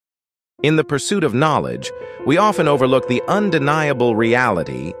In the pursuit of knowledge, we often overlook the undeniable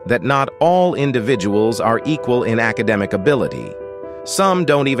reality that not all individuals are equal in academic ability. Some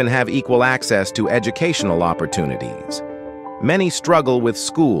don't even have equal access to educational opportunities. Many struggle with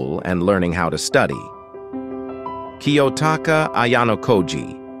school and learning how to study. Kiyotaka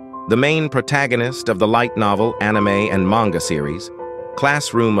Ayanokoji, the main protagonist of the light novel, anime, and manga series,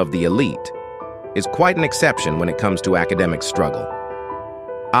 Classroom of the Elite, is quite an exception when it comes to academic struggle.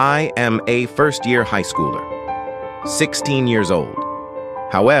 I am a first-year high schooler, 16 years old.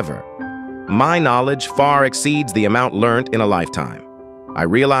 However, my knowledge far exceeds the amount learned in a lifetime. I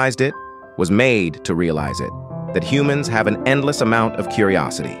realized it, was made to realize it, that humans have an endless amount of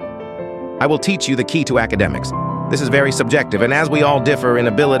curiosity. I will teach you the key to academics. This is very subjective, and as we all differ in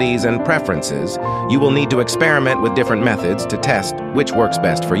abilities and preferences, you will need to experiment with different methods to test which works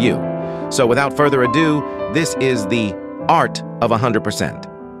best for you. So without further ado, this is the art of 100%.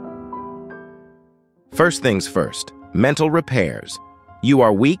 First things first, mental repairs. You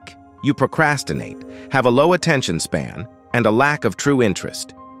are weak, you procrastinate, have a low attention span, and a lack of true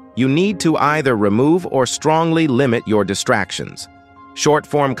interest. You need to either remove or strongly limit your distractions.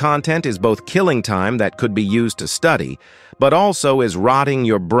 Short-form content is both killing time that could be used to study, but also is rotting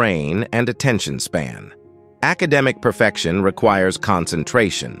your brain and attention span. Academic perfection requires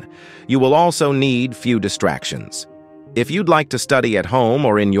concentration. You will also need few distractions. If you'd like to study at home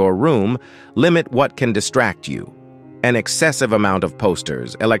or in your room, limit what can distract you. An excessive amount of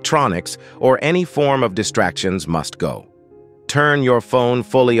posters, electronics, or any form of distractions must go. Turn your phone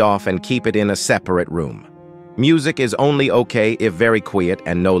fully off and keep it in a separate room. Music is only okay if very quiet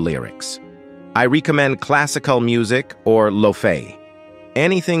and no lyrics. I recommend classical music or lo-fi.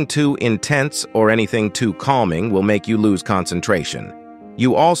 Anything too intense or anything too calming will make you lose concentration.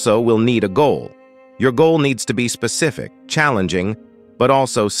 You also will need a goal. Your goal needs to be specific, challenging, but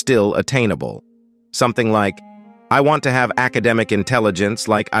also still attainable. Something like, I want to have academic intelligence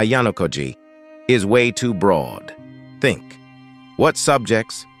like Ayanokoji, is way too broad. Think. What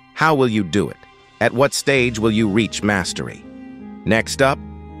subjects? How will you do it? At what stage will you reach mastery? Next up,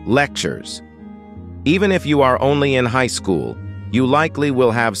 lectures. Even if you are only in high school, you likely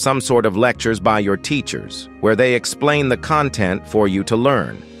will have some sort of lectures by your teachers, where they explain the content for you to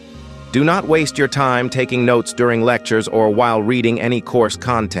learn. Do not waste your time taking notes during lectures or while reading any course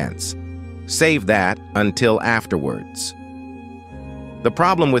contents. Save that until afterwards. The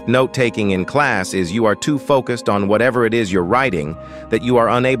problem with note-taking in class is you are too focused on whatever it is you're writing that you are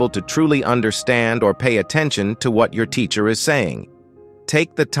unable to truly understand or pay attention to what your teacher is saying.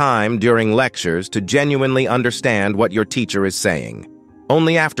 Take the time during lectures to genuinely understand what your teacher is saying.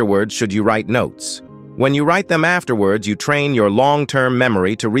 Only afterwards should you write notes. When you write them afterwards, you train your long-term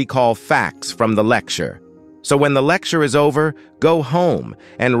memory to recall facts from the lecture. So when the lecture is over, go home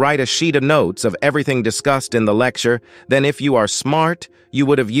and write a sheet of notes of everything discussed in the lecture. Then if you are smart, you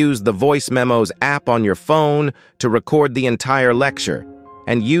would have used the Voice Memos app on your phone to record the entire lecture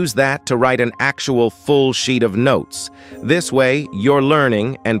and use that to write an actual full sheet of notes. This way, you're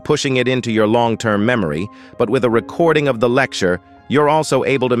learning and pushing it into your long-term memory, but with a recording of the lecture, you're also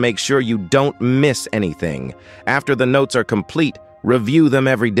able to make sure you don't miss anything. After the notes are complete, review them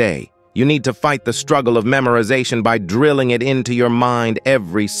every day. You need to fight the struggle of memorization by drilling it into your mind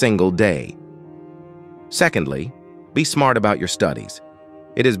every single day. Secondly, be smart about your studies.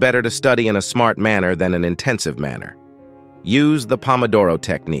 It is better to study in a smart manner than an intensive manner. Use the Pomodoro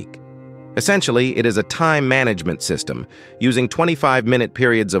technique. Essentially, it is a time management system using 25-minute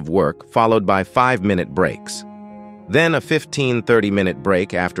periods of work followed by 5-minute breaks. Then a 15-30-minute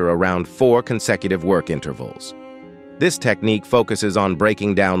break after around 4 consecutive work intervals. This technique focuses on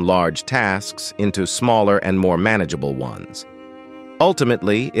breaking down large tasks into smaller and more manageable ones.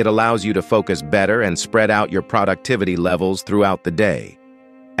 Ultimately, it allows you to focus better and spread out your productivity levels throughout the day.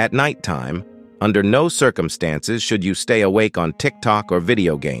 At nighttime, under no circumstances should you stay awake on TikTok or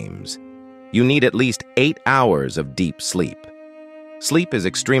video games. You need at least 8 hours of deep sleep. Sleep is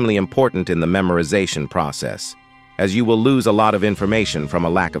extremely important in the memorization process, as you will lose a lot of information from a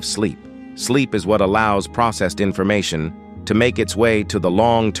lack of sleep. Sleep is what allows processed information to make its way to the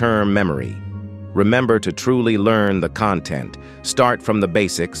long-term memory. Remember to truly learn the content, start from the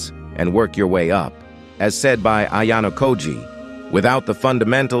basics, and work your way up. As said by Ayanokoji, without the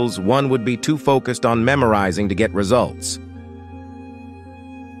fundamentals, one would be too focused on memorizing to get results.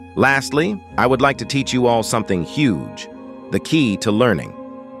 Lastly, I would like to teach you all something huge, the key to learning.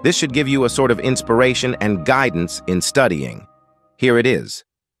 This should give you a sort of inspiration and guidance in studying. Here it is.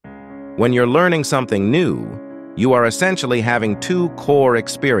 When you're learning something new, you are essentially having 2 core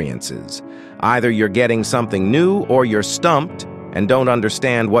experiences. Either you're getting something new or you're stumped and don't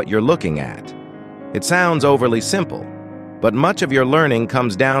understand what you're looking at. It sounds overly simple, but much of your learning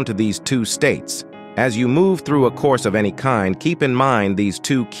comes down to these two states. As you move through a course of any kind, keep in mind these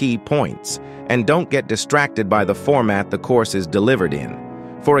two key points, and don't get distracted by the format the course is delivered in.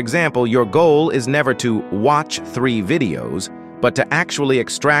 For example, your goal is never to watch 3 videos, but to actually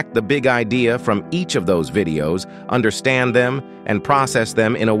extract the big idea from each of those videos, understand them, and process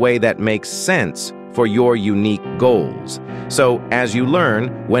them in a way that makes sense for your unique goals. So, as you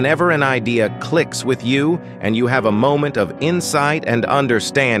learn, whenever an idea clicks with you and you have a moment of insight and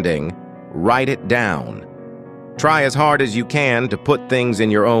understanding, write it down. Try as hard as you can to put things in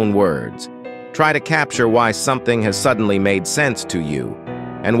your own words. Try to capture why something has suddenly made sense to you,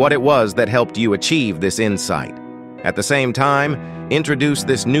 and what it was that helped you achieve this insight. At the same time, introduce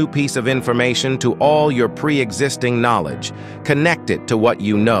this new piece of information to all your pre-existing knowledge. Connect it to what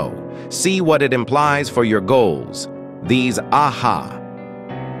you know. See what it implies for your goals. These aha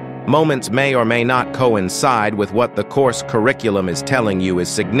moments may or may not coincide with what the course curriculum is telling you is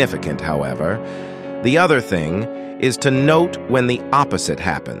significant, however. The other thing is to note when the opposite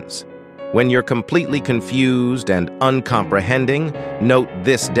happens. When you're completely confused and uncomprehending, note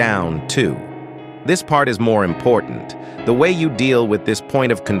this down too. This part is more important. The way you deal with this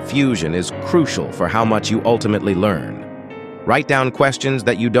point of confusion is crucial for how much you ultimately learn. Write down questions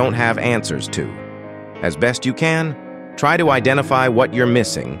that you don't have answers to. As best you can, try to identify what you're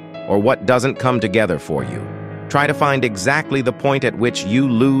missing or what doesn't come together for you. Try to find exactly the point at which you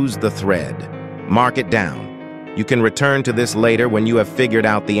lose the thread. Mark it down. You can return to this later when you have figured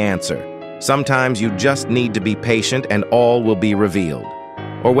out the answer. Sometimes you just need to be patient and all will be revealed.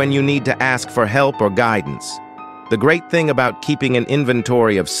 Or when you need to ask for help or guidance. The great thing about keeping an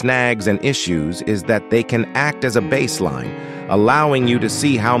inventory of snags and issues is that they can act as a baseline, allowing you to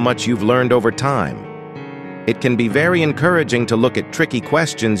see how much you've learned over time. It can be very encouraging to look at tricky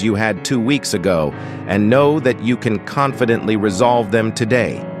questions you had 2 weeks ago and know that you can confidently resolve them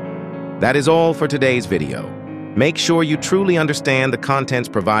today. That is all for today's video. Make sure you truly understand the contents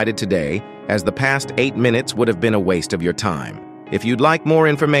provided today, as the past 8 minutes would have been a waste of your time. If you'd like more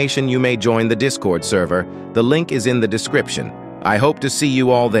information, you may join the Discord server. The link is in the description. I hope to see you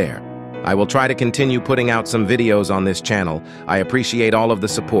all there. I will try to continue putting out some videos on this channel. I appreciate all of the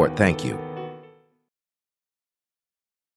support. Thank you.